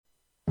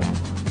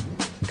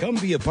Come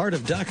be a part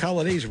of Doc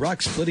Holliday's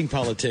Rock Splitting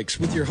Politics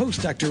with your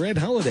host, Dr. Ed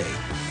Holliday.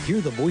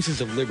 Hear the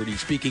voices of liberty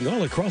speaking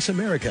all across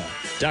America.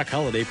 Doc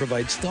Holliday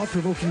provides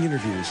thought-provoking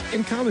interviews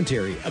and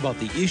commentary about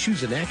the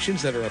issues and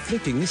actions that are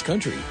afflicting this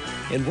country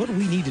and what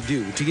we need to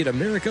do to get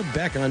America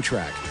back on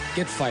track.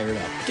 Get fired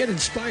up, get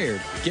inspired,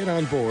 get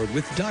on board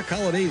with Doc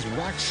Holliday's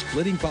Rock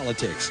Splitting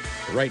Politics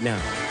right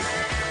now.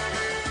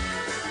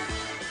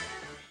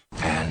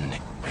 And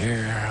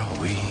here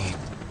we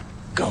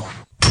go.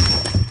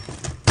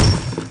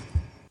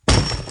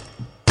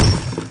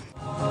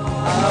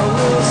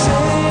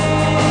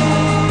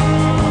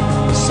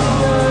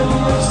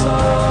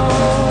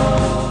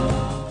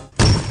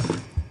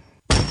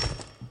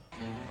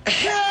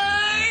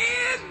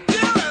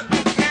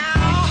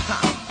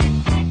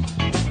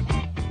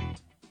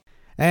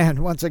 And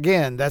once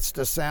again, that's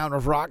the sound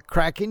of rock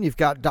cracking. You've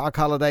got Doc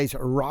Holliday's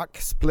Rock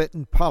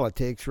Splitting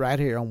Politics right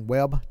here on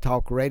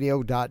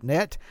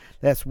webtalkradio.net.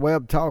 That's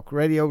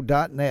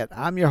webtalkradio.net.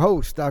 I'm your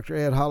host, Dr.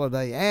 Ed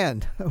Holliday,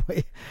 and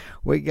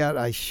we got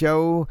a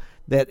show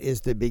that is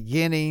the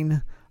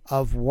beginning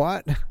of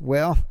what?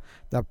 Well,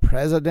 the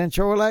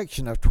presidential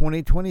election of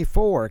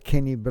 2024.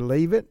 Can you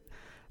believe it?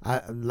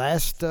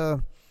 Last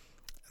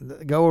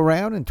go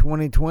around in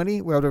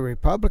 2020, well, the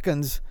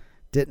Republicans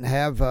didn't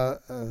have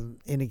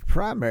any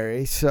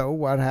primaries. So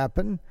what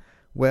happened?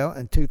 Well,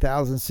 in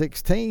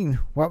 2016,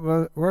 what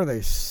were they,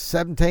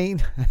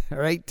 17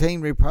 or 18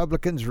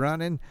 Republicans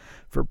running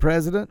for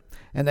president?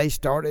 And they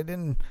started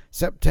in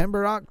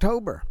September,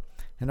 October,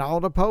 and all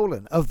the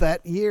polling of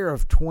that year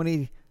of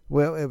it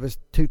was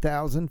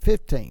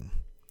 2015.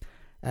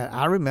 And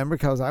I remember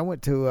because I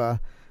went to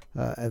a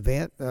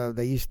event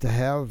they used to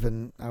have,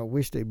 and I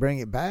wish they'd bring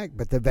it back,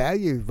 but the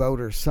Value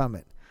Voters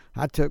Summit.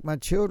 I took my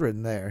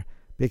children there,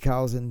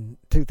 because in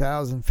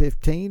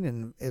 2015,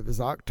 and it was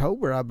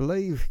October, I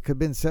believe, could have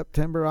been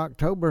September,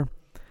 October,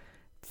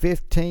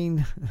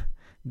 15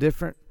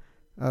 different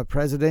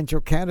presidential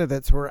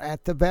candidates were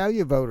at the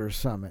Value Voters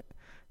Summit,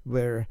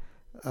 where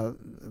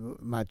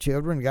my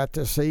children got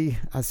to see.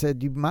 I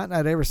said, you might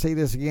not ever see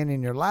this again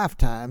in your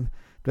lifetime,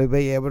 to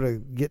be able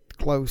to get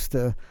close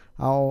to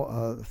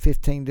all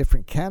 15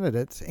 different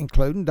candidates,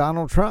 including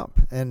Donald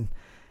Trump. And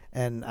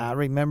I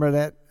remember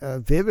that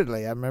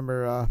vividly. I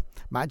remember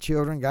my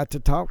children got to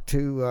talk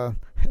to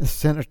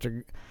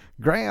Senator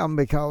Graham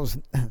because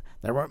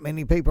there weren't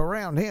many people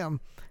around him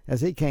as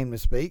he came to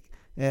speak,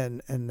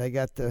 and they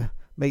got to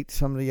meet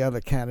some of the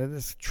other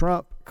candidates.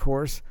 Trump, of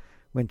course,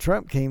 when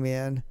Trump came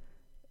in,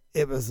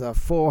 it was a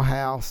full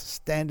house,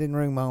 standing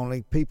room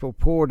only. People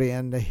poured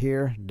in to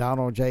hear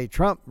Donald J.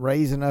 Trump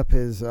raising up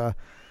the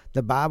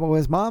Bible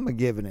his mom had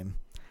given him.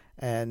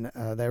 And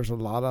there's a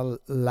lot of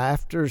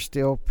laughter,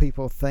 still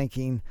people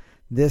thinking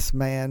this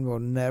man will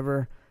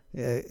never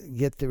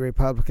get the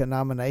Republican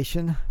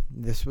nomination.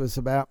 This was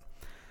about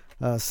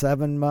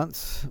 7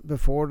 months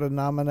before the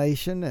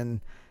nomination,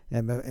 and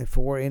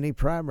before any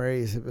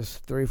primaries. It was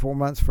 3 or 4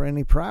 months for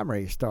any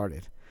primary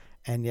started.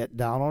 And yet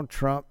Donald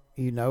Trump,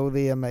 you know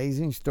the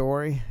amazing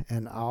story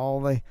and all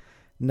the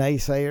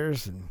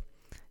naysayers,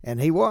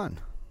 and he won.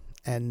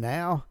 And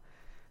now,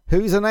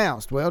 who's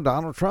announced? Well,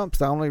 Donald Trump's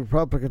the only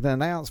Republican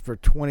announced for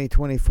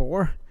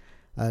 2024.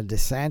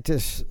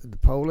 DeSantis, the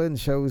polling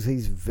shows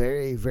he's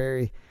very,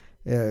 very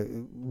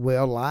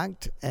well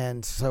liked.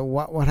 And so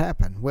what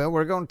happened? Well,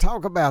 we're going to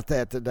talk about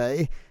that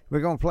today.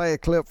 We're going to play a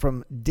clip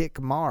from Dick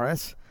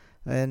Morris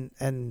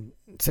and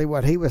see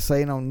what he was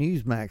saying on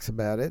Newsmax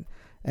about it.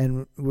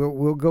 And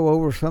we'll go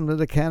over some of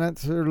the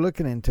candidates that are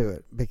looking into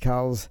it,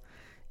 because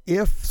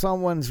if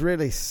someone's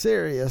really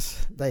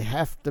serious, they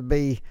have to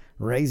be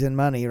raising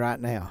money right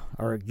now,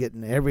 or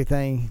getting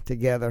everything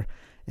together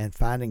and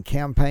finding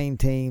campaign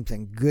teams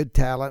and good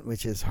talent,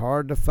 which is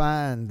hard to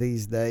find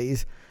these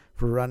days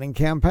for running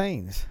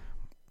campaigns.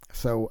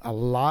 So a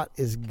lot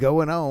is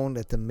going on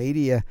that the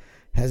media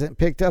hasn't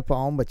picked up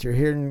on, but you're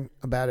hearing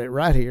about it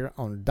right here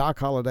on Doc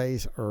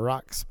Holliday's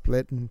Rock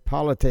Splitting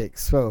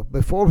Politics. So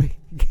before we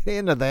get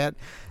into that,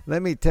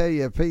 let me tell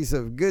you a piece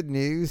of good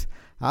news.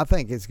 I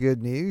think it's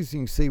good news.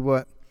 You can see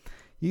what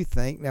you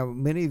think. Now,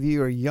 many of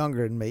you are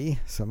younger than me.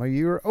 Some of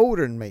you are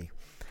older than me.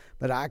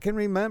 But I can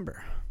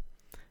remember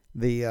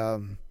the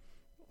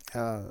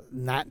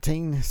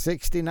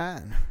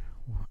 1969.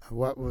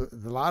 What was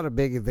a lot of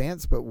big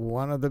events, but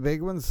one of the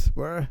big ones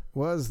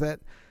was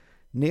that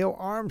Neil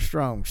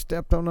Armstrong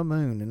stepped on the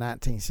moon in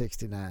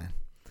 1969.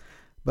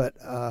 But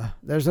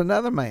there's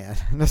another man,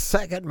 the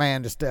second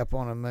man to step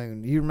on the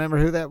moon. You remember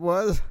who that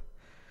was?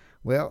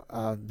 Well,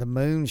 the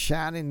moon's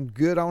shining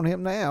good on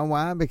him now.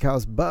 Why?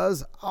 Because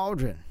Buzz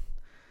Aldrin,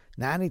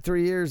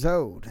 93 years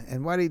old.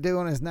 And what did he do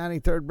on his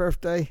 93rd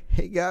birthday?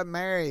 He got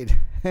married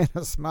in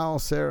a small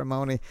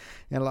ceremony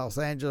in Los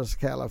Angeles,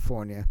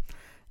 California.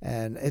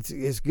 And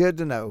it's good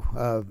to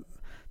know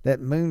that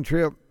moon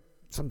trip.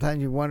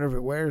 Sometimes you wonder if it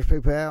wears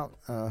people out.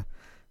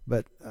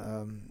 But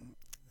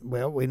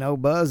we know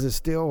Buzz is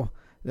still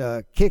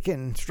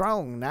kicking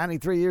strong,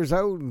 93 years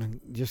old,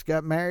 and just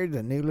got married.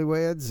 The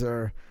newlyweds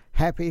are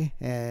happy,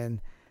 and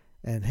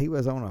he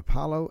was on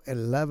Apollo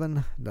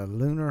 11, the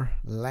lunar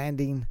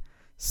landing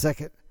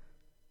second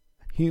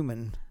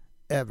human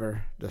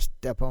ever to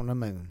step on the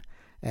moon.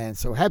 And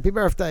so happy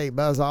birthday,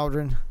 Buzz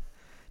Aldrin.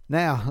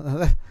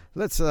 Now,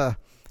 let's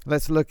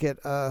look at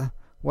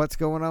what's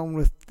going on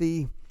with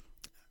the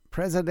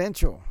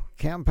presidential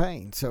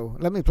campaign. So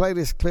let me play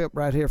this clip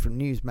right here from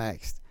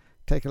Newsmax.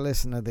 Take a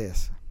listen to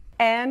this.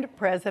 And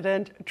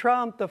President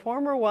Trump, the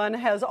former one,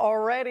 has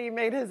already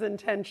made his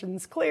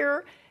intentions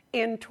clear.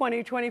 In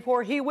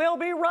 2024, he will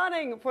be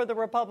running for the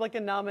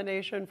Republican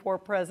nomination for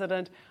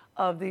President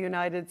of the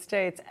United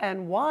States.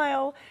 And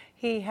while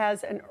he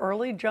has an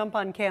early jump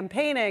on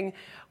campaigning,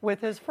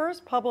 with his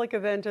first public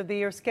event of the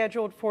year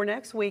scheduled for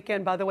next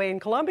weekend, by the way, in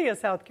Columbia,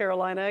 South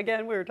Carolina.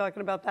 Again, we were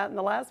talking about that in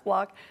the last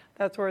block.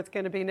 That's where it's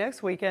going to be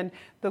next weekend.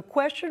 The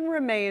question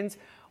remains,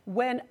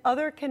 when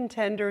other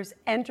contenders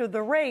enter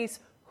the race,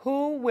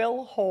 who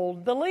will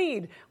hold the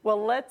lead?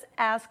 Well, let's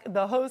ask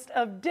the host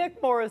of Dick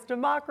Morris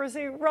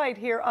Democracy right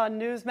here on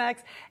Newsmax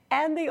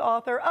and the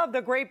author of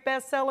the great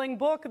best-selling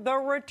book, The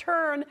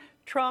Return,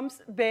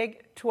 Trump's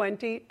Big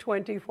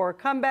 2024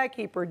 Comeback.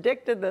 He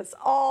predicted this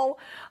all.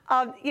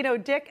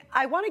 Dick,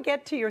 I want to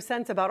get to your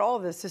sense about all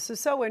of this. This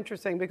is so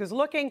interesting because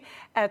looking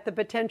at the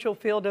potential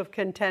field of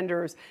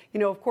contenders,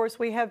 of course,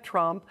 we have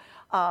Trump,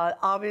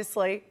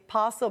 obviously,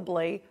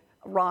 possibly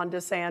Ron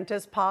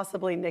DeSantis,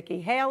 possibly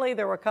Nikki Haley.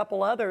 There were a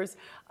couple others,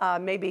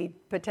 maybe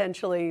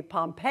potentially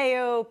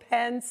Pompeo,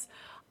 Pence,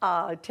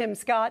 Tim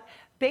Scott.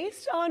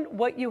 Based on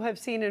what you have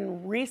seen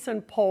in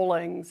recent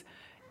pollings,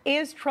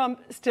 is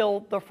Trump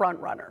still the front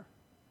runner?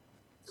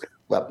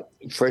 Well,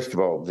 first of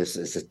all, this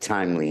is a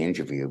timely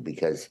interview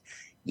because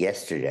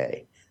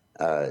yesterday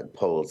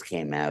polls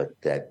came out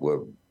that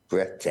were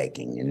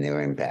breathtaking in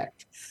their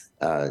impact.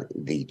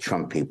 The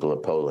Trump people are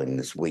polling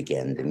this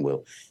weekend, and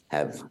we'll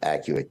have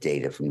accurate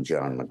data from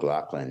John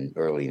McLaughlin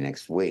early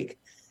next week.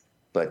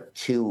 But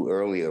two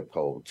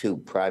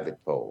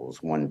private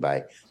polls, one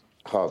by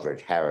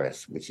Harvard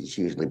Harris, which is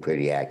usually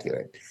pretty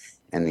accurate,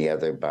 and the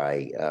other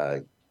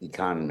by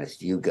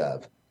economist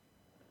YouGov,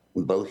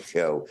 both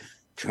show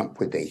Trump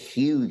with a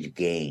huge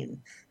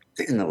gain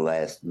in the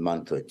last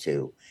month or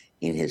two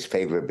in his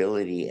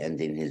favorability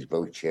and in his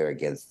vote share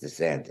against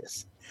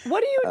DeSantis.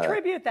 What do you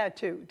attribute that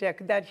to,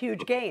 Dick, that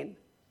huge gain?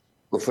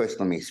 Well, first,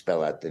 let me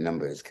spell out the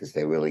numbers because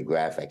they're really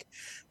graphic.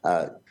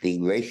 The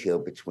ratio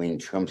between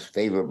Trump's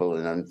favorable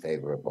and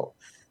unfavorable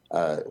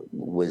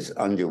was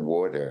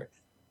underwater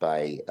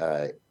by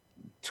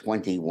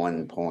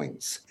 21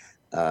 points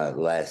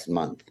last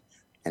month,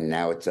 and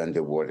now it's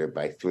underwater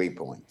by 3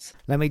 points.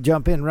 Let me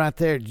jump in right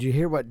there. Did you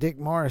hear what Dick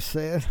Morris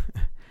said?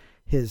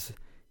 His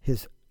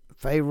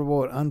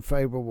favorable and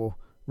unfavorable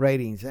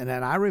ratings. And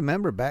then I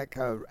remember back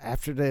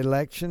after the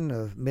election,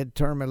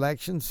 midterm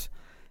elections,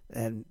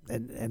 and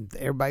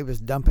everybody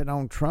was dumping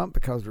on Trump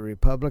because the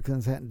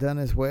Republicans hadn't done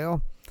as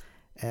well.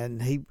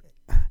 And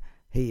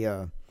he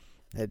had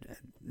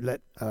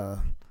let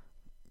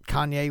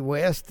Kanye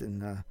West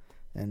and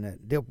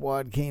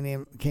Dipwad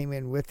came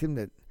in with him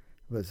that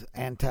was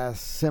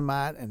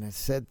anti-Semite and had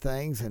said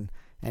things,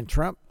 and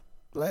Trump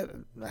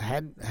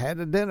had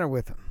a dinner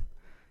with him,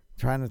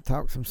 trying to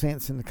talk some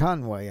sense into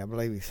Conway, I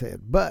believe he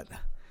said. But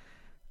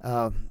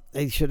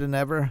he should have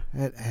never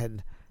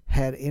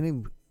had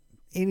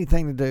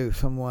anything to do with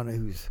someone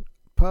who's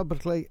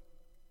publicly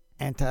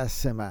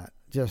anti-Semite.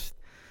 Just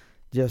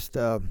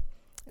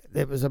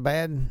it was a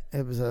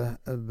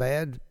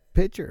bad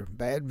picture,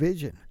 bad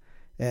vision,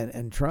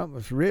 and Trump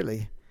was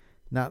really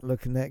not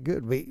looking that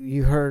good.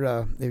 You heard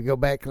if you go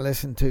back and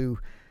listen to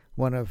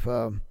one of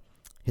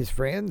his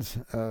friends,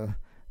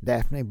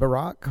 Daphne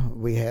Barak.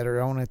 We had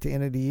her on at the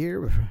end of the year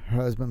with her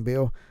husband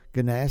Bill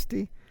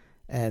Ganasty,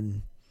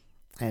 and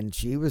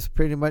she was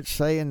pretty much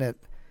saying that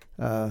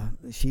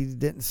she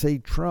didn't see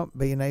Trump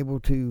being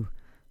able to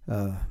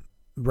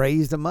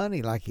raise the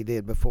money like he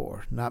did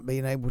before, not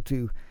being able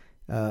to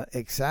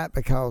excite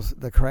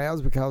the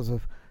crowds because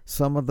of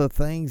some of the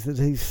things that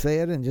he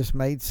said, and just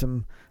made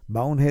some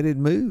boneheaded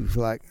moves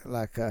like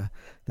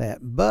that.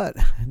 But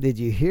did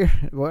you hear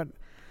what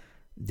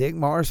Dick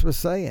Morris was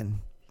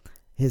saying?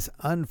 His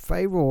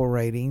unfavorable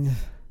ratings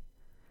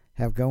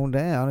have gone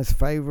down. His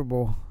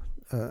favorable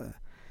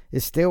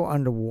is still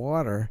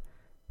underwater,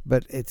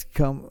 but it's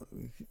gone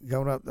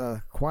up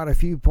quite a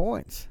few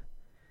points.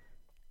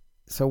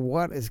 So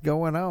what is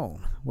going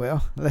on?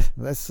 Well,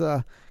 let's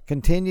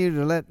continue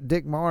to let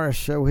Dick Morris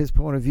show his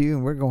point of view,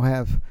 and we're going to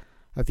have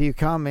a few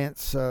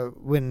comments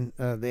when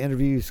the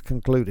interview's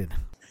concluded.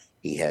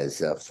 He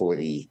has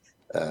 48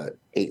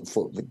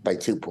 by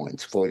 2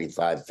 points,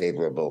 45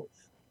 favorable,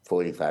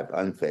 45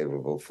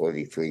 unfavorable,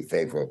 43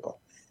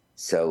 favorable.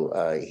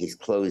 So he's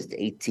closed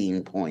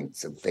 18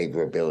 points of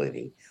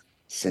favorability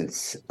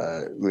since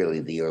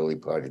really the early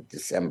part of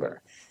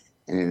December.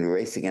 And in the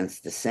race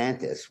against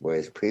DeSantis,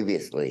 whereas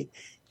previously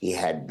he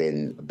had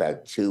been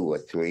about 2 or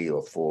 3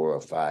 or 4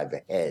 or 5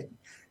 ahead,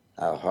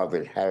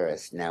 Harvard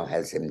Harris now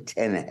has him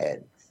 10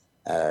 ahead,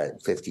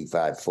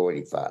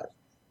 55-45.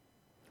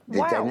 The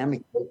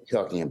dynamic we're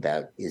talking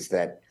about is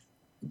that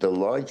the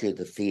larger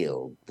the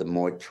field, the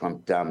more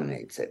Trump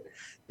dominates it,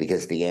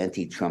 because the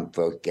anti-Trump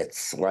vote gets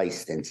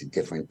sliced into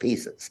different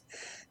pieces.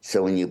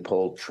 So when you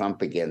poll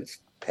Trump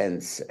against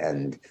Pence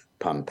and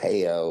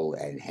Pompeo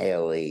and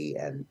Haley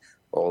and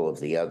all of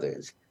the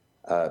others,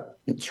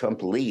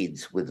 Trump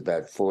leads with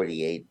about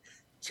 48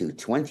 to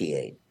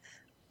 28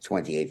 for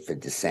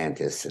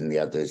DeSantis and the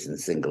others in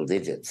single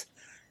digits.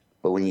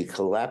 But when you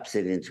collapse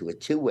it into a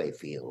two-way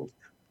field,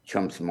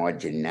 Trump's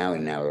margin now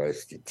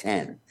narrows to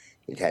 10.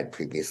 It had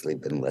previously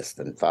been less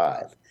than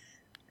 5.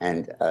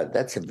 And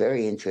that's a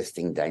very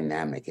interesting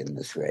dynamic in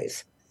this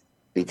race,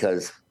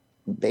 because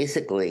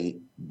basically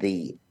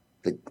the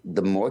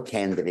more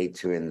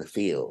candidates are in the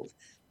field,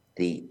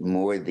 the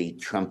more the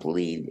Trump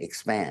lead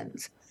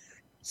expands.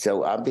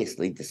 So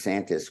obviously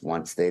DeSantis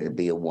wants there to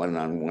be a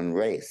one-on-one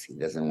race. He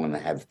doesn't want to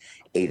have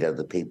 8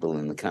 other people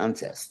in the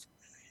contest.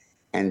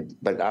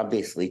 But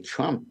obviously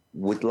Trump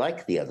would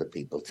like the other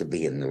people to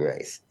be in the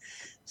race.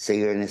 So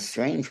you're in a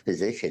strange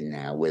position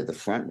now where the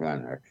front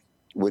runner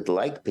would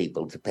like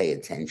people to pay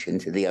attention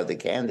to the other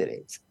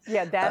candidates.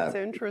 Yeah, that's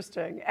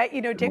interesting.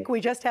 Dick, we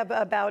just have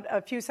about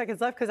a few seconds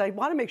left because I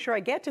want to make sure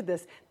I get to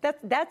this.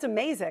 That's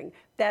amazing,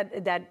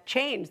 that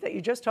change that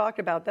you just talked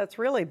about. That's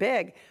really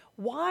big.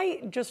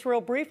 Why, just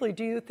real briefly,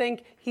 do you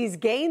think he's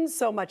gained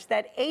so much?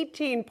 That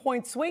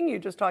 18-point swing you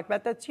just talked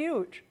about, that's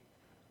huge.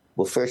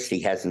 Well, first, he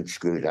hasn't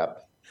screwed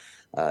up.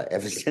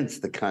 Ever since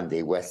the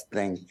Kanye West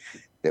thing,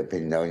 there have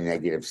been no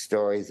negative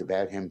stories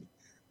about him.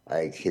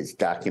 His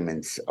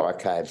documents,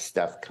 archive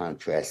stuff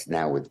contrasts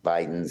now with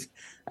Biden's,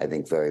 I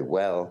think, very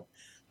well.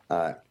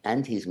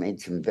 And he's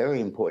made some very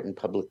important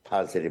public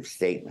positive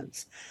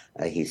statements.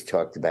 He's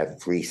talked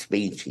about free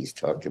speech. He's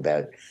talked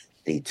about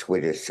the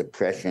Twitter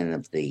suppression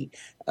of the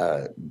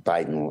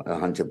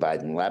Hunter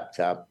Biden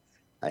laptop.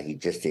 He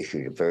just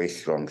issued a very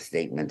strong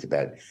statement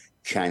about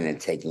China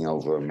taking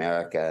over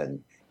America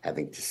and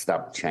having to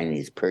stop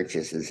Chinese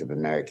purchases of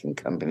American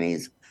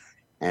companies.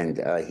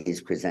 And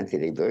he's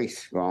presented a very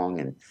strong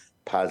and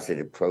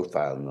positive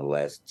profile in the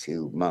last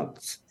 2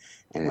 months,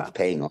 and it's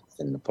paying off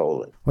in the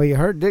polling. Well, you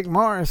heard Dick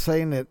Morris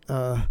saying that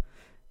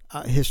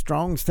his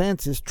strong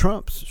stances,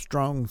 Trump's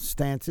strong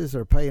stances,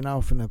 are paying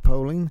off in the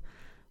polling.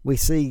 We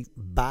see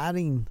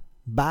President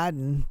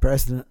Biden,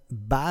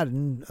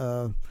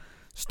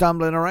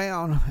 stumbling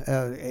around,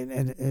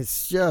 and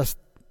it's just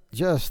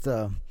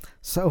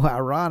so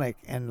ironic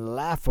and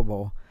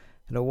laughable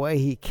the way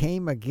he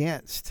came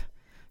against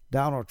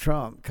Donald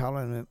Trump,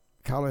 calling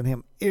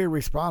him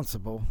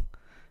irresponsible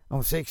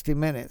on 60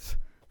 Minutes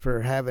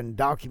for having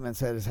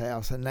documents at his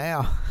house. And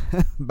now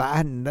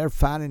Biden, they're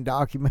finding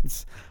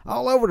documents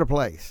all over the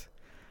place,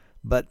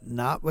 but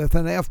not with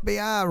an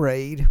FBI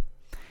raid.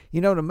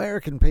 The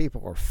American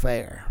people are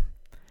fair,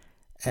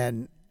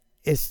 and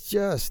it's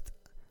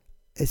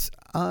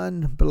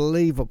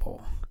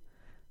unbelievable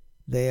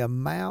the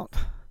amount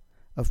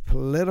of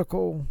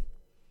political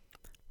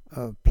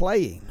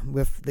playing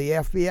with the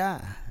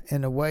FBI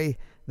and the way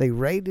they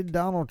raided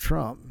Donald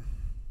Trump.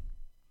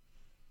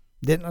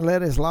 Didn't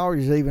let his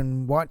lawyers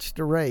even watch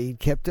the raid,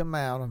 kept him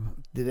out,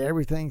 did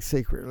everything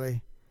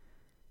secretly.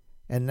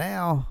 And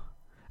now,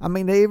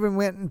 they even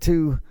went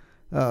into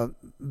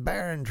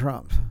Barron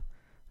Trump's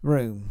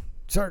room,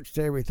 searched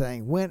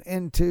everything, went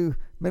into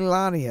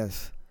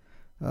Melania's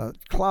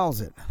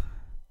closet.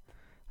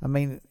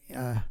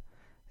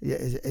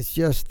 It's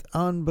just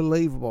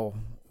unbelievable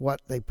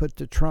what they put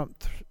the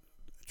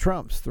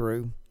Trumps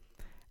through,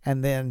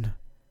 and then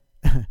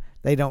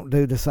they don't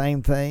do the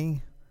same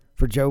thing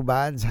for Joe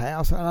Biden's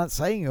house. I'm not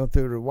saying go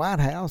through the White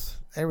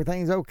House.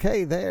 Everything's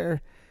okay there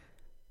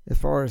as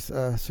far as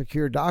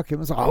secure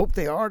documents. I hope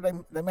they are.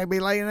 They may be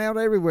laying out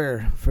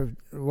everywhere for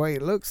the way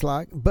it looks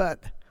like. But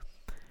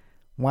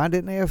why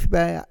didn't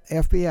the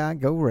FBI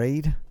go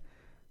raid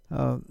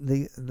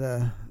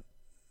the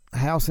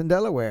house in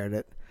Delaware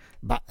that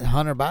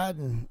Hunter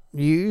Biden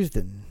used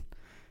and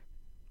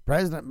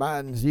President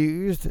Biden's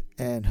used,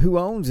 and who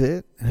owns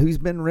it, who's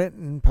been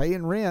renting,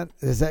 paying rent?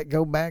 Does that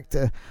go back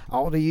to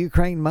all the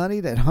Ukraine money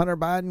that Hunter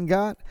Biden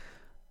got?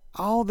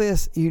 All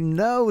this, the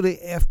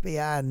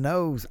FBI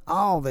knows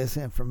all this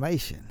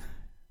information.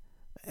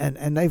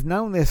 And they've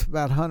known this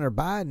about Hunter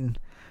Biden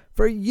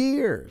for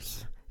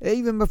years.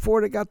 Even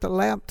before they got the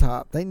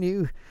laptop, they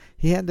knew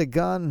he had the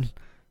gun,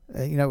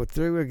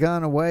 threw a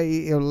gun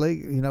away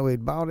illegally.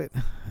 He'd bought it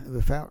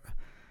without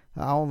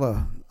all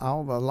the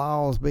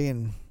laws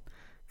being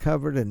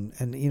covered, and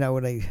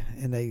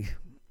they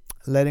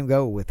let him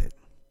go with it.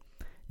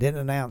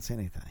 Didn't announce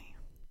anything.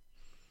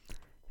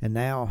 And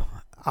now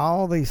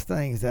all these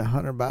things that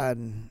Hunter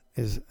Biden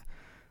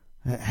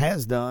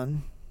has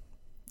done,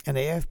 and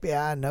the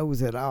FBI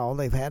knows it all.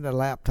 They've had a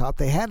laptop.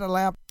 They had a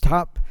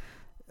laptop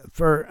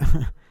for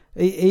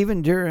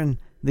even during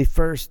the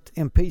first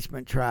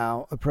impeachment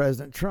trial of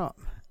President Trump,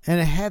 and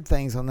it had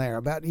things on there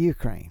about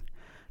Ukraine.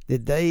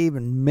 Did they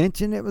even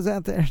mention it was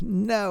out there?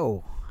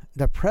 No.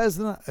 The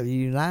President of the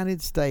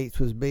United States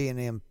was being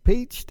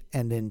impeached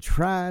and then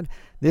tried.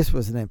 This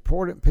was an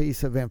important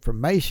piece of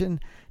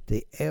information.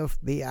 The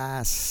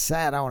FBI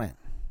sat on it.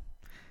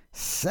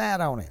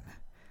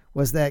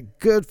 Was that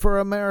good for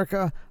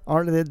America,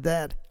 or did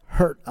that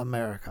hurt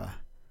America.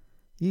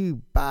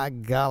 You, by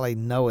golly,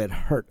 know it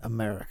hurt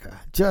America.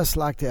 Just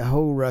like the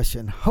whole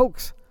Russian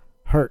hoax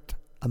hurt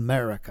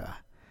America.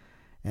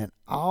 And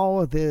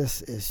all of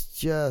this is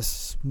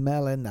just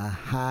smelling the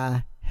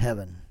high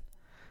heaven.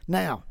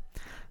 Now,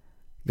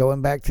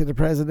 going back to the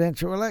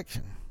presidential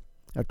election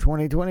of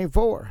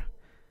 2024,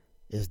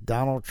 is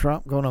Donald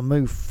Trump going to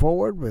move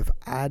forward with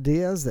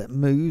ideas that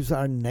moves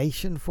our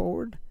nation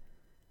forward?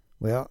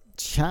 Well,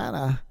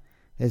 China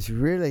has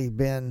really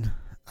been,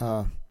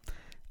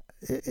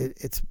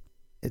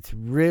 it's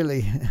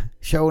really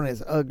showing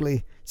its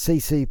ugly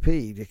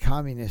CCP, the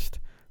Communist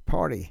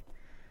Party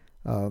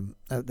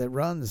that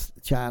runs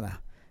China.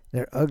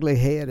 Their ugly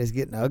head is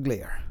getting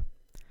uglier.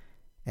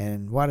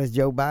 And what has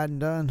Joe Biden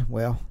done?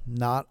 Well,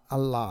 not a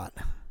lot.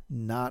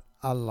 Not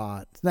a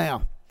lot.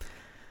 Now,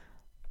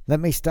 let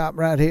me stop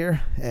right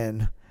here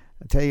and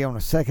I'll tell you on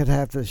the second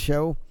half of the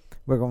show,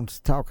 we're going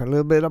to talk a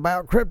little bit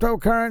about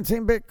cryptocurrency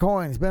and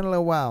Bitcoin. It's been a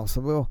little while,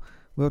 so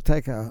we'll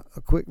take a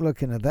quick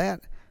look into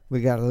that.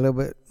 We got a little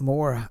bit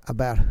more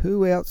about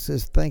who else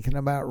is thinking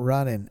about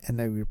running in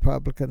the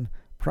Republican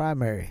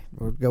primary.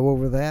 We'll go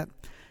over that.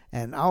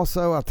 And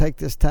also, I'll take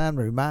this time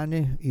to remind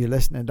you, you're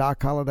listening to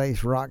Doc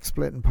Holliday's Rock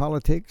Splitting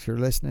Politics. You're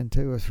listening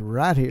to us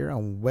right here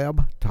on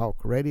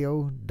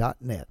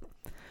webtalkradio.net.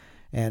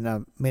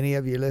 And many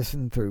of you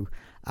listen through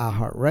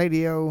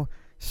iHeartRadio,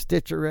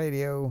 Stitcher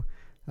Radio,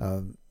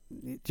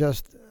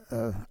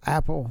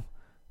 Apple,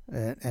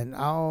 and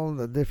all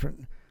the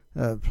different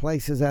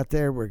places out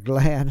there. We're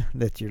glad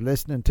that you're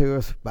listening to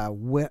us by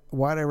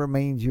whatever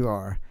means you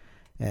are.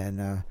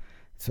 And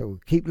so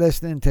keep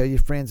listening, tell your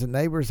friends and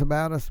neighbors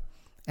about us.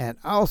 And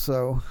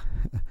also,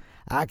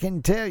 I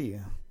can tell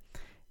you,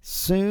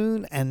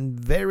 soon and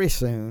very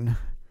soon,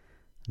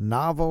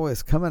 novel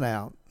is coming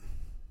out,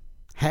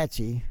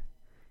 Hatchie,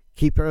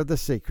 Keeper of the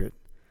Secret,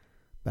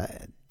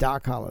 by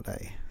Doc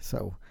Holliday.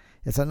 So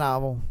it's a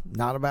novel,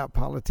 not about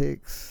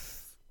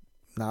politics,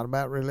 not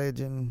about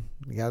religion.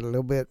 You got a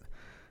little bit,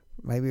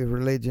 maybe, of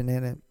religion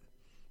in it.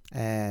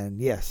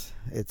 And yes,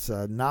 it's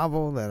a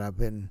novel that I've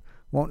been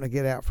wanting to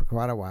get out for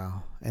quite a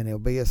while. And it'll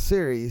be a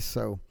series,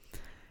 so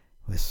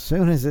as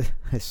soon as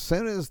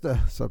the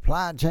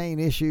supply chain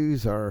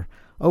issues are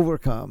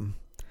overcome,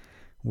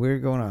 we're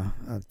going to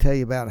tell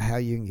you about how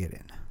you can get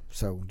in.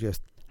 So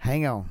just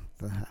hang on.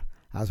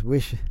 I was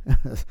wishing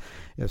it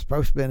was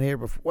supposed to have been here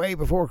way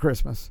before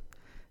Christmas,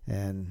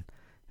 and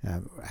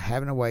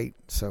having to wait.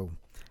 So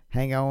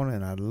hang on,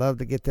 and I'd love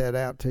to get that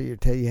out to you,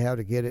 tell you how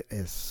to get it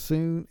as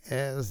soon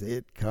as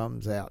it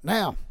comes out.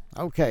 Now,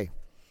 okay,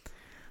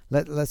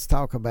 let's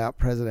talk about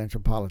presidential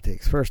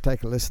politics. First,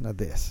 take a listen to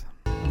this.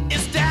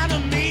 It's down to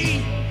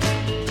me.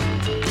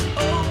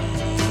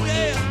 Oh,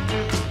 yeah.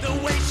 The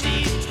way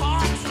she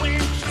talks when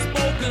she's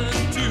spoken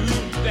to.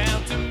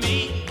 Down to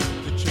me.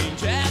 The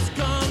change has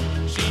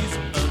come. She's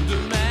under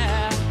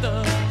my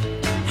thumb.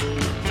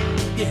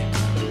 Yeah,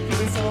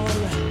 feeling so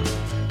right.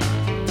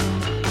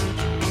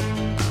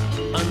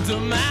 Under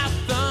my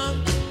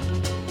thumb.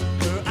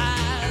 Her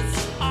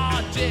eyes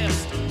are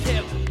just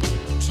kept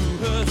to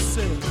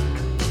herself.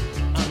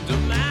 Under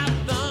my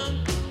thumb.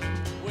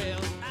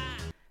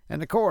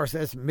 And of course,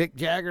 that's Mick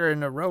Jagger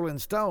and the Rolling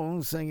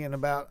Stones singing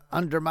about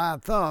Under My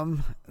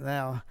Thumb.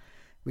 Now,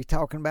 we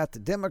talking about the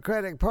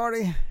Democratic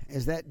Party?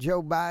 Is that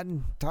Joe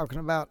Biden talking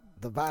about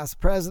the vice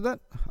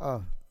president?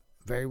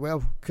 Very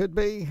well could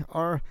be.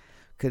 Or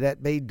could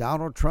that be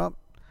Donald Trump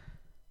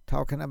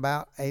talking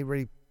about a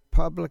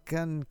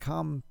Republican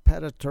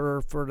competitor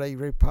for the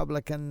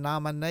Republican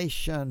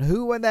nomination?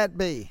 Who would that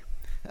be?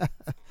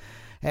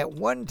 At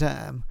one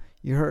time,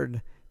 you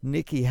heard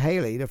Nikki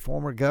Haley, the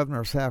former governor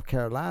of South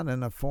Carolina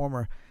and a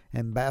former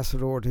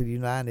ambassador to the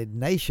United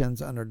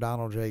Nations under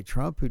Donald J.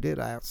 Trump, who did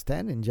an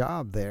outstanding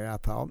job there, I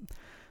thought.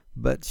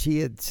 But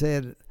she had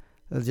said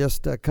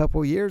just a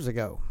couple years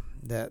ago,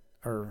 that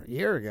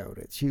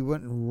she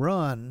wouldn't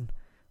run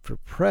for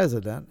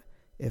president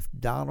if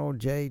Donald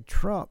J.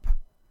 Trump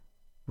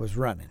was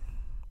running.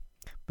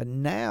 But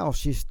now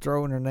she's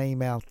throwing her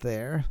name out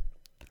there.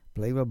 I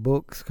believe a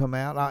book's come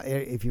out.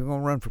 If you're going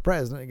to run for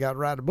president, you got to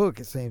write a book,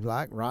 it seems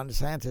like. Ron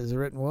DeSantis has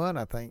written one,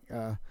 I think.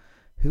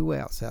 Who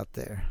else out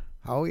there?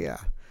 Oh, yeah.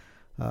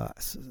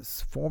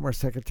 Former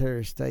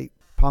Secretary of State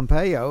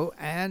Pompeo,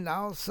 and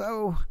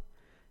also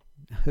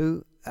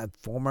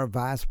former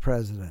Vice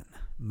President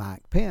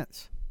Mike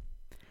Pence.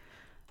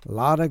 A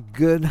lot of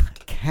good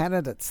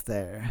candidates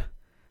there.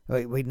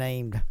 We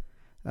named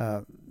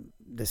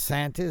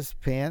DeSantis,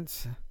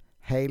 Pence,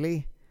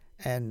 Haley,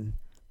 and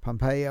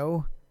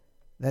Pompeo.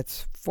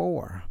 That's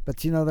 4. But,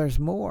 there's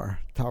more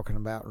talking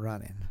about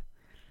running.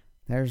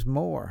 There's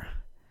more.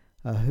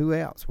 Who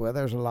else? Well,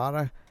 there's a lot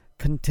of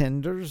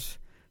contenders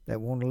that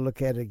want to look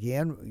at it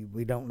again.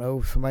 We don't know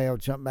if somebody will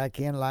jump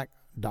back in like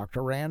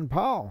Dr. Rand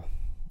Paul.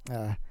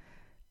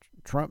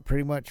 Trump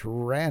pretty much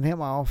ran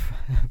him off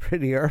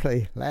pretty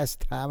early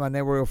last time. I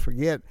never will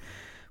forget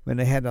when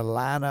they had to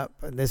line up.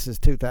 And this is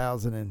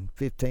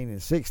 2015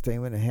 and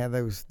 16 when they had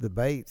those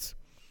debates.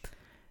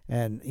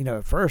 And,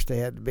 at first they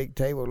had the big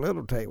table,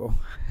 little table.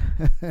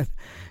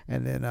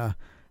 And then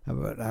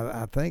But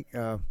I think,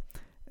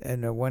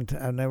 and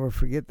I'll never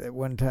forget that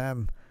one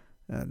time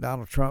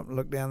Donald Trump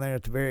looked down there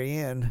at the very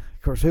end.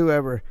 Of course,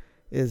 whoever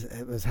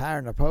was higher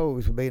in the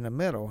polls would be in the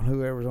middle, and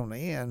whoever's on the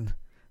end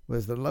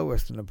was the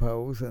lowest in the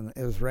polls, and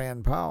it was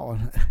Rand Paul.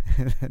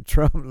 And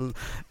Trump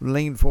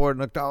leaned forward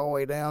and looked all the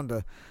way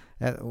down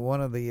at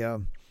one of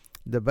the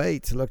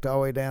debates, looked all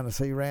the way down to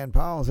see Rand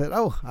Paul and said,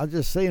 "Oh, I was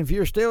just seeing if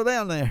you're still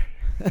down there."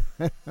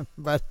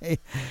 But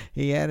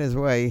he had his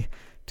way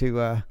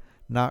to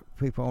knock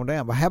people on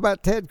down. But how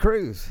about Ted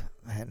Cruz?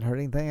 I hadn't heard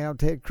anything out of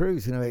Ted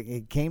Cruz. You know,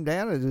 it came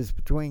down. It was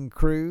between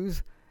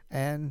Cruz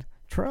and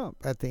Trump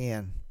at the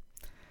end.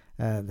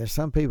 There's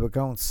some people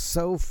going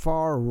so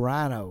far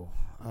rhino.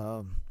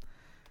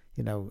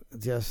 You know,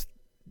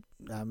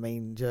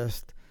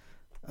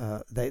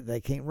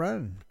 they can't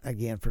run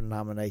again for the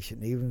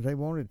nomination, even if they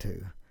wanted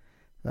to.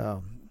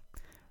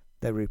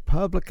 The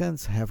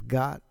Republicans have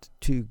got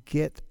to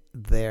get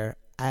their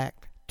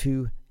act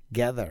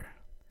together.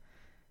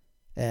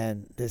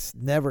 And this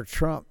never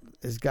Trump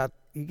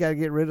you got to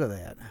get rid of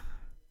that.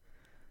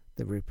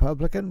 The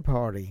Republican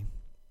Party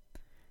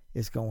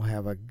is going to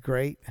have a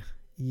great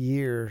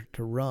year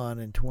to run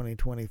in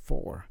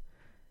 2024.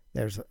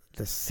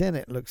 The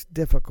Senate looks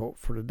difficult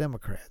for the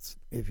Democrats.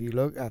 If you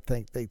look, I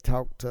think they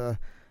talked to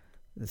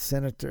the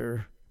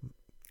Senator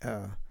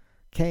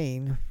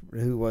Kaine,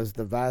 who was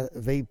the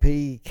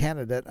VP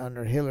candidate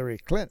under Hillary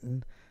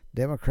Clinton,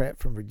 Democrat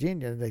from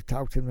Virginia. They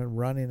talked to him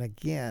running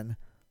again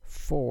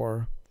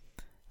for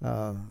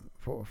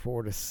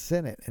the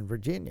Senate in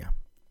Virginia.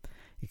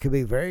 It could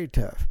be very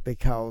tough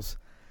because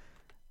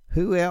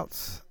who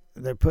else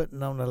they're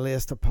putting on the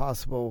list of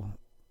possible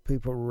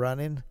people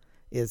running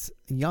is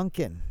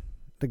Youngkin,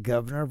 the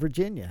governor of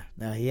Virginia.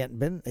 Now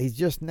he's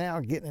just now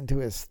getting into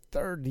his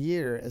third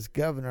year as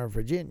governor of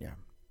Virginia.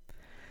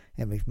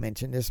 And we've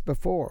mentioned this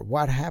before.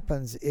 What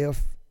happens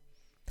if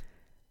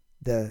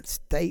the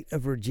state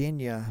of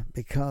Virginia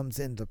becomes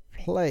into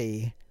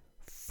play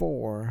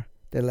for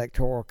the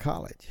Electoral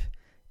College?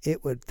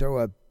 It would throw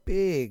a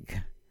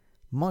big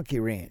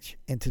monkey wrench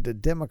into the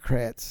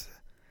Democrats'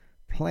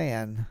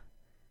 plan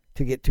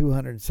to get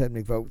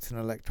 270 votes in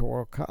the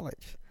Electoral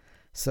College.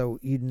 So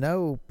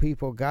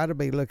people got to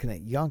be looking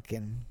at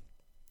Youngkin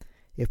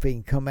if he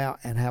can come out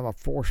and have a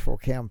forceful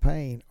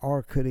campaign,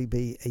 or could he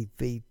be a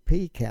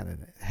VP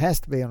candidate? It has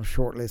to be on a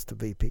short list of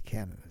VP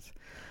candidates.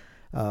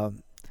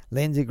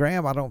 Lindsey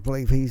Graham, I don't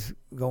believe he's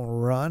going to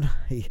run.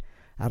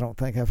 I don't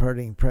think I've heard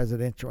any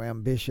presidential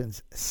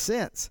ambitions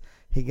since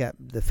he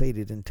got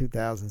defeated in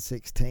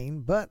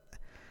 2016. But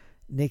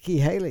Nikki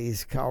Haley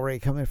is already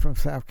coming from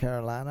South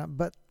Carolina.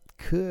 But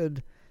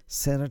could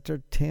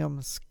Senator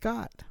Tim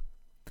Scott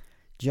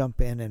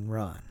jump in and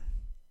run?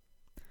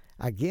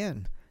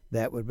 Again,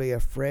 that would be a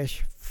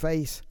fresh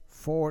face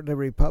for the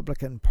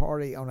Republican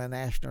Party on a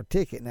national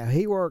ticket. Now,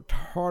 he worked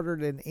harder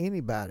than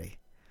anybody.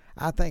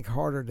 I think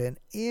harder than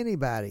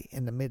anybody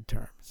in the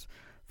midterms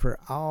for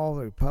all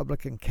the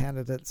Republican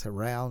candidates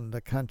around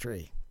the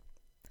country.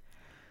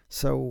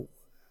 So,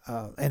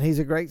 and he's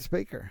a great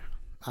speaker.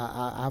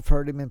 I've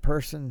heard him in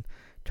person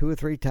 2 or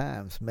 3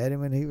 times, met him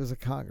when he was a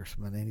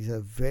congressman, and he's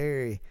a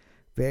very,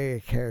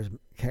 very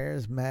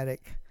charismatic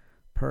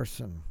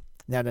person.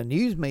 Now, the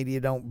news media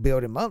don't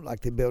build him up like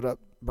they build up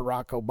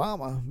Barack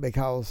Obama,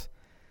 because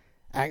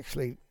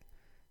actually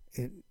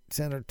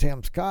Senator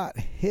Tim Scott,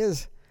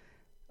 his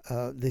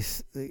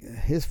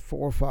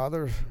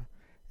forefathers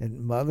and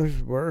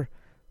mothers were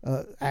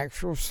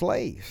actual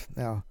slaves.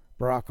 Now,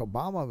 Barack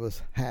Obama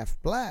was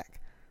half black,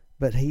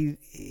 but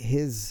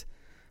his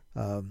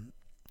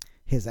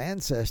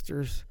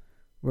ancestors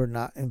were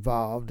not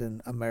involved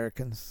in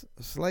American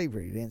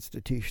slavery, the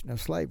institution of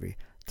slavery.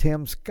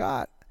 Tim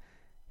Scott,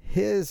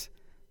 his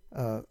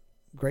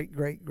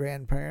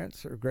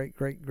great-great-grandparents or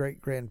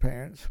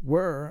great-great-great-grandparents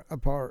were a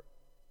part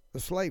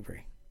of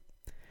slavery.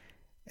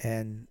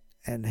 And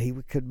he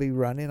could be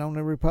running on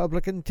the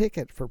Republican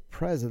ticket for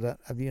President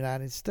of the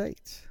United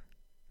States.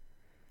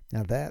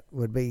 Now, that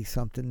would be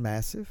something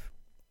massive.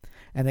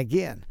 And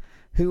again,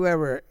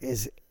 whoever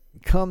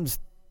comes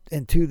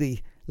into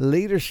the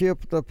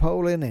leadership of the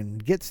polling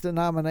and gets the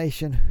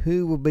nomination,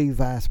 who will be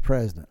vice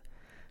president?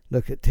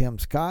 Look at Tim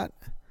Scott,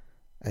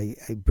 a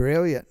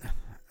brilliant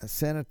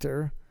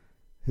senator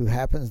who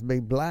happens to be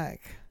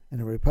black and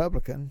a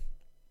Republican.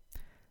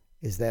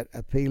 Is that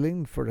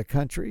appealing for the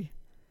country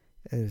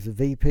as a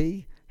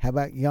VP? How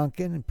about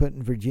Youngkin and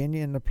putting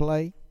Virginia into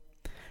play?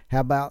 How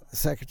about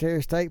Secretary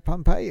of State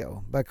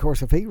Pompeo? But of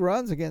course, if he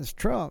runs against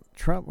Trump,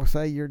 Trump will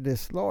say you're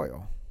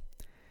disloyal,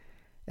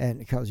 and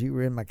because you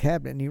were in my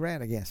cabinet and you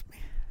ran against me,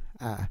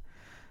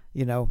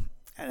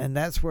 and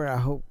that's where I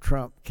hope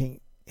Trump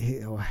can't.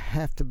 He'll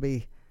have to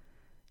be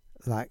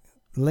like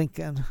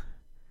Lincoln,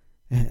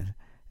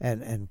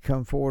 and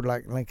come forward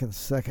like Lincoln's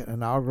second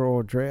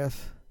inaugural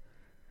address,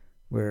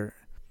 where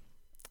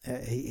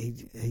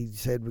he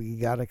said we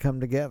got to come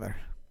together,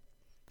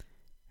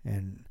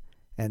 and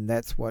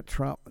that's what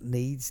Trump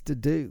needs to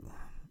do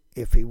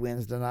if he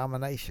wins the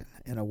nomination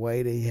in a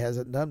way that he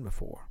hasn't done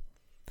before,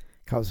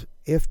 because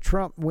if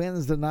Trump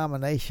wins the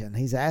nomination,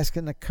 he's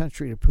asking the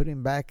country to put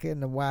him back in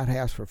the White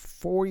House for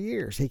 4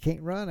 years. He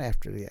can't run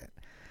after that.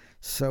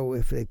 So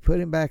if they put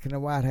him back in the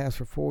White House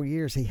for 4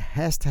 years, he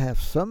has to have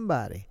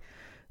somebody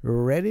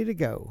ready to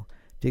go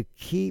to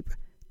keep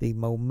the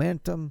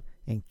momentum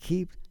and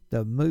keep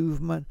the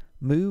movement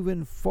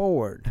moving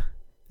forward.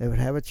 They would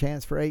have a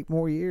chance for 8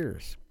 more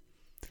years.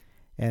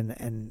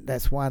 And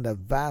that's why the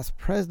vice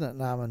president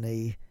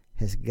nominee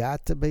has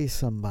got to be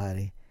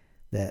somebody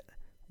that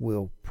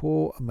will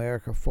pull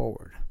America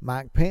forward.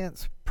 Mike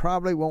Pence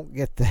probably won't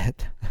get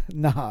that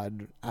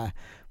nod, I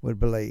would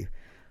believe.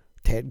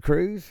 Ted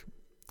Cruz,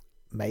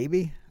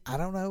 maybe. I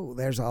don't know.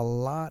 There's a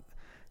lot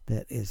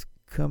that is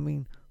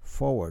coming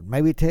forward.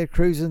 Maybe Ted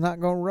Cruz is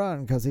not going to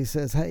run because he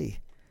says,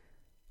 hey,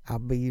 I'll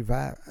be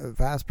your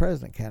vice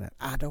president candidate.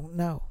 I don't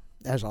know.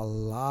 There's a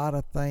lot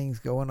of things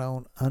going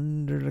on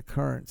under the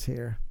currents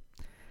here.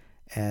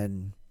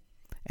 And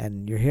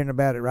you're hearing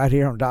about it right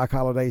here on Doc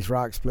Holliday's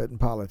Rock Splitting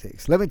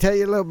Politics. Let me tell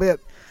you a little bit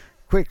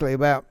quickly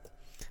about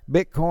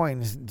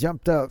Bitcoin.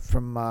 Jumped up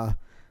from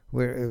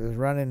where it was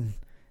running,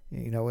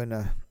 in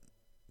the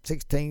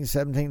 16,000,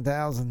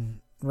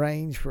 17,000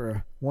 range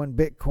for one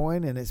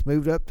Bitcoin, and it's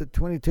moved up to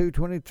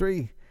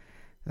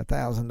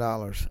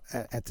 $23,000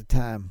 at the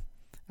time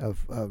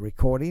of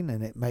recording,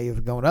 and it may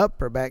have gone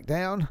up or back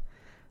down.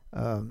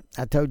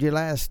 I told you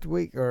last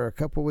week or a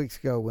couple weeks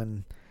ago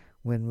when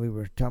we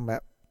were talking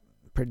about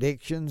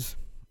predictions,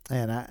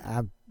 and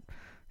I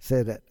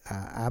said that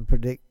I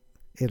predict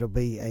it'll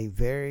be a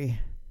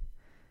very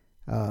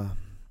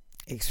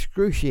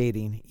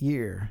excruciating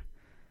year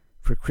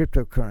for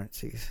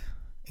cryptocurrencies,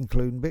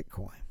 including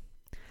Bitcoin.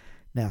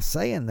 Now,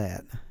 saying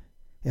that,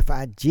 if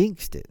I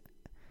jinxed it,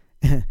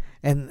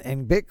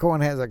 and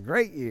Bitcoin has a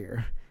great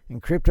year,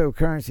 and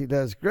cryptocurrency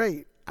does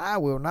great, I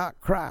will not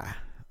cry,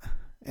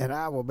 and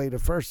I will be the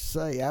first to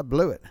say I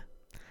blew it.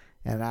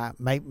 And I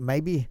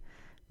maybe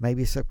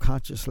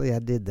subconsciously I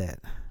did that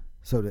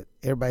so that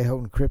everybody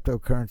holding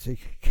cryptocurrency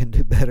can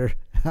do better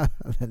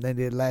than they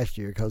did last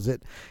year, because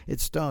it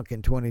stunk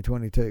in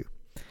 2022.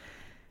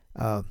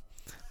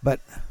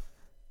 But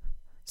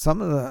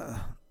some of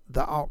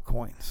the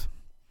altcoins,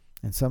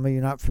 and some of you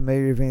not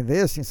familiar with any of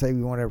this, you say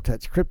we won't ever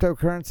touch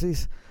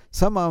cryptocurrencies.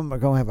 Some of them are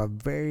going to have a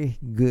very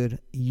good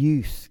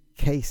use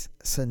case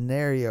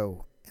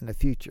scenario in the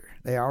future.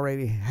 They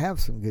already have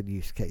some good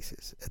use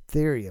cases.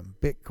 Ethereum,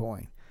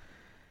 Bitcoin,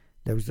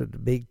 those are the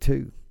big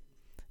two.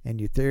 And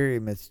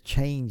Ethereum is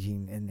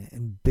changing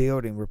and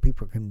building where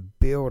people can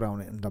build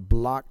on it, and the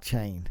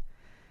blockchain.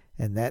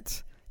 And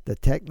that's the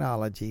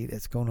technology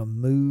that's going to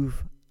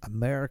move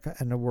America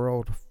and the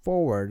world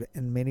forward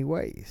in many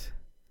ways.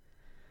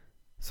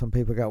 Some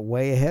people got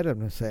way ahead of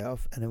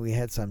themselves, and then we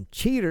had some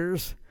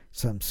cheaters,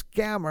 some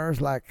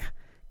scammers like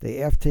the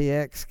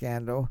FTX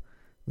scandal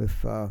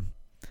with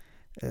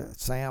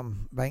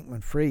Sam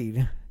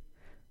Bankman-Fried,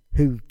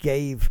 who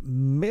gave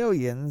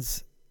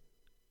millions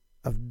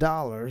of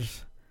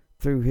dollars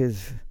through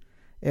his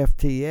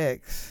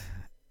FTX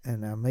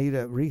and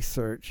Alameda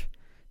Research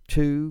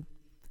to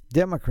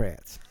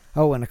Democrats.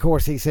 Oh, and of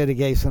course he said he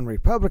gave some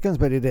Republicans,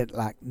 but he did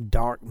like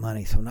dark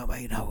money, so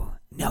nobody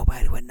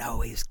would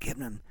know he was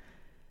giving them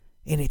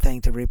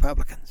anything to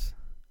Republicans.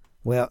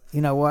 Well, you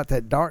know what?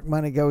 That dark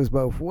money goes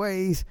both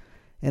ways.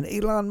 And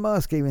Elon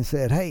Musk even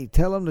said, hey,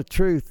 tell them the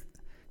truth.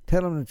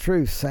 Tell them the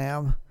truth,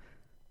 Sam.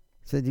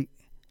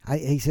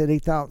 He said he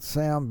thought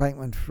Sam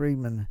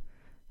Bankman-Fried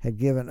had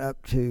given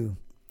up to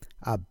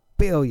 $1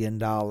 billion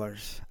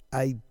to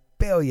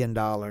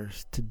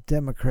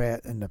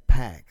Democrat and the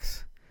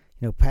PACs.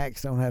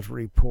 PACs don't have to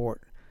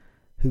report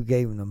who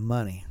gave them the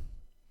money.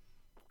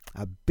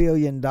 $1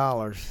 billion.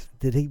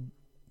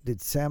 Did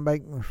Sam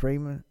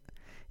Bankman-Fried,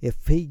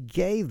 if he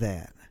gave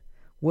that,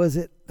 was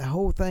it the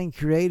whole thing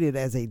created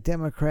as a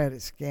Democratic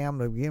scam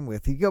to begin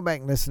with? You go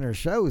back and listen to their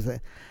shows,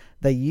 that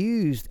they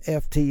used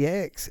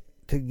FTX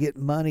to get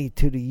money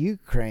to the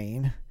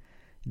Ukraine.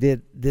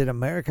 Did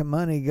American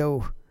money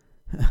go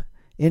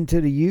into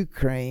the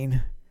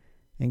Ukraine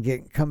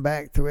and come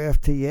back through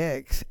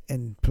FTX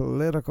and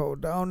political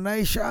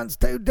donations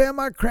to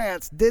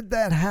Democrats? Did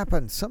that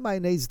happen?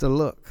 Somebody needs to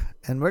look,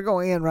 and we're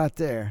going to end right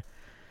there.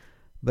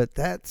 But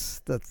that's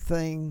the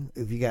thing.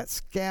 If you got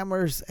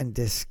scammers and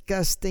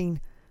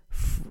disgusting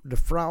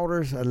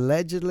defrauders,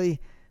 allegedly,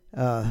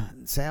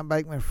 Sam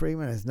Bankman-Fried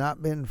has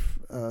not been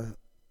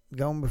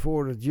gone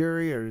before the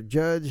jury or the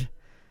judge.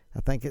 I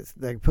think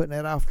they're putting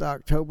it off to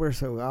October,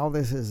 so all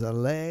this is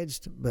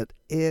alleged, but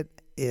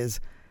it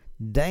is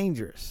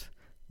dangerous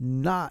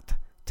not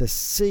to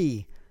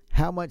see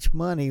how much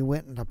money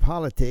went into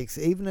politics,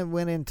 even if it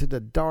went into the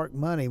dark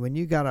money. When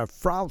you got a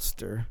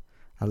fraudster,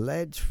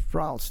 alleged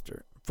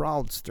fraudster,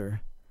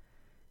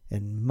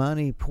 and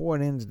money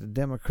poured into the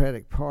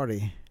Democratic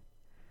Party,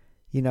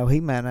 he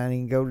might not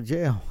even go to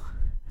jail.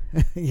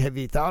 Have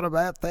you thought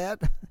about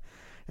that?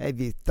 Have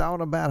you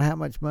thought about how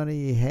much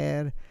money he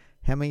had,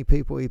 how many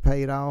people he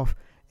paid off,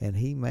 and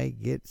he may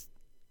get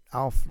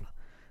off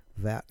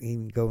without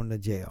even going to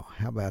jail?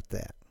 How about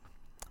that?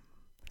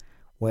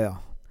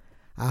 Well,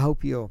 I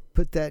hope you'll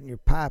put that in your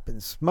pipe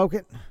and smoke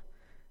it.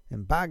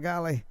 And by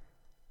golly,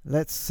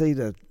 let's see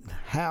the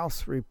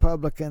House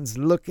Republicans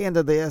look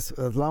into this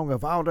along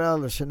with all the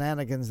other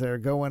shenanigans that are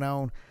going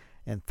on.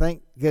 And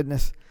thank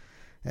goodness,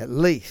 at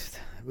least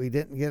we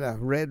didn't get a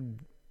red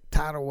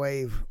tidal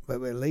wave,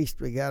 but at least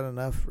we got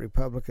enough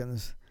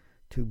Republicans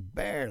to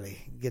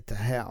barely get the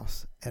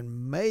House.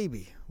 And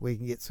maybe we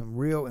can get some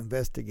real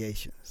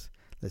investigations.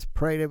 Let's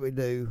pray that we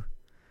do.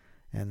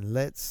 And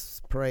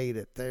let's pray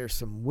that there's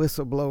some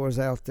whistleblowers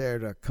out there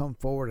to come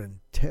forward and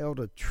tell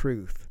the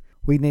truth.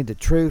 We need the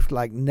truth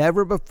like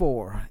never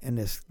before in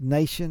this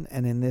nation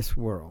and in this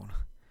world.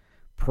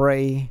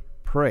 Pray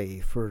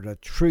for the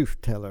truth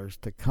tellers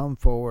to come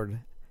forward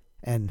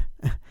and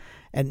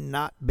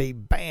not be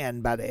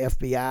banned by the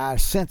FBI,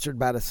 censored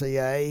by the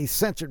CIA,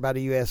 censored by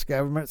the U.S.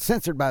 government,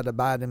 censored by the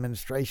Biden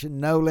administration.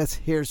 No, let's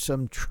hear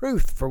some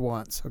truth for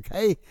once,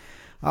 okay?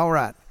 All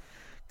right.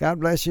 God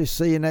bless you.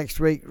 See you next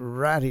week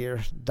right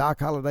here.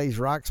 Doc Holliday's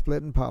Rock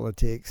Splitting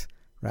Politics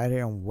right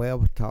here on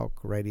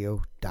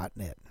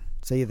webtalkradio.net.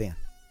 See you then.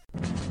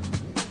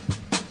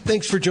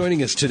 Thanks for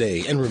joining us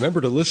today, and remember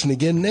to listen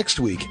again next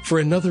week for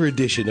another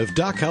edition of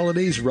Doc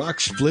Holliday's Rock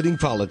Splitting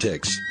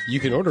Politics.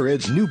 You can order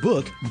Ed's new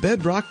book,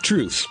 Bedrock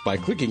Truths, by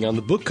clicking on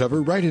the book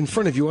cover right in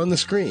front of you on the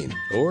screen,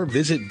 or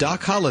visit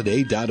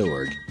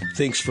DocHolliday.org.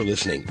 Thanks for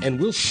listening, and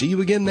we'll see you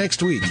again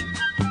next week.